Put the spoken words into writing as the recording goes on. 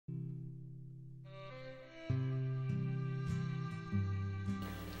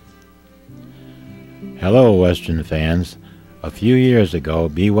Hello, Western fans. A few years ago,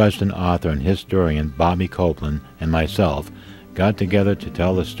 B-Western author and historian Bobby Copeland and myself got together to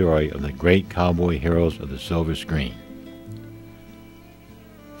tell the story of the great cowboy heroes of the silver screen.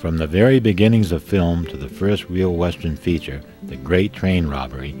 From the very beginnings of film to the first real Western feature, The Great Train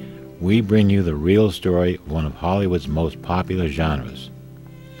Robbery, we bring you the real story of one of Hollywood's most popular genres.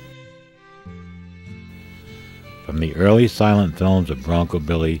 From the early silent films of Bronco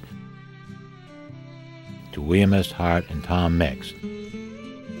Billy to William S. Hart and Tom Mix,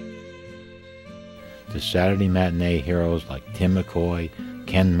 to Saturday matinee heroes like Tim McCoy,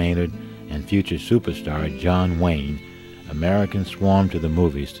 Ken Maynard, and future superstar John Wayne, Americans swarmed to the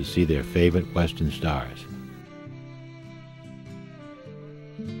movies to see their favorite Western stars.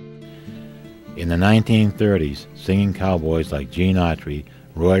 In the 1930s, singing cowboys like Gene Autry,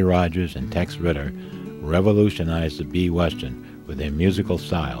 Roy Rogers, and Tex Ritter revolutionized the B-Western with their musical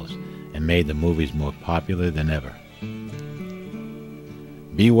styles and made the movies more popular than ever.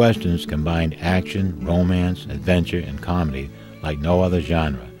 B-Westerns combined action, romance, adventure, and comedy like no other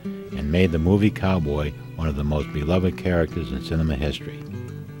genre, and made the movie cowboy one of the most beloved characters in cinema history.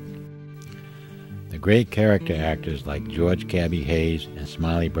 The great character actors like George Cabby Hayes and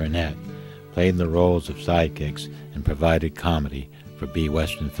Smiley Burnett played the roles of sidekicks and provided comedy for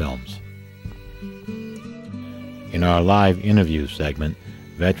B-Western films. In our live interview segment,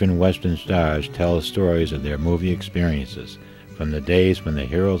 veteran Western stars tell stories of their movie experiences, from the days when the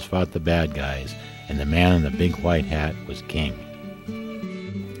heroes fought the bad guys and the man in the big white hat was king.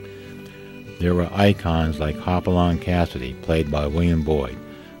 There were icons like Hopalong Cassidy, played by William Boyd,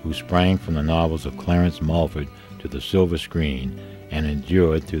 who sprang from the novels of Clarence Mulford to the silver screen and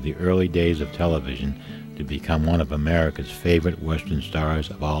endured through the early days of television to become one of America's favorite Western stars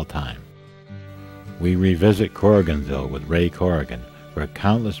of all time. We revisit Corriganville with Ray Corrigan, where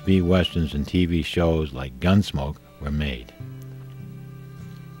countless B-Westerns and TV shows like Gunsmoke were made.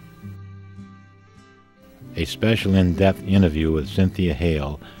 A special in-depth interview with Cynthia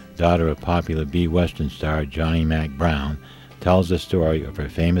Hale, daughter of popular B-Western star Johnny Mac Brown, tells the story of her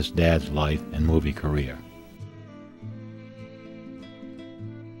famous dad's life and movie career.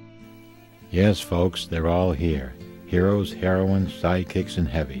 Yes, folks, they're all here. Heroes, heroines, sidekicks, and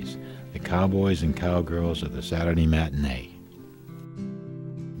heavies. The cowboys and cowgirls of the Saturday matinee.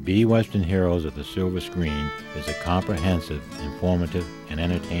 B-Western Heroes of the Silver Screen is a comprehensive, informative, and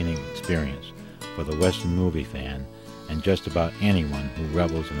entertaining experience for the Western movie fan and just about anyone who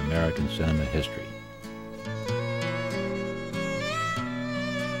revels in American cinema history.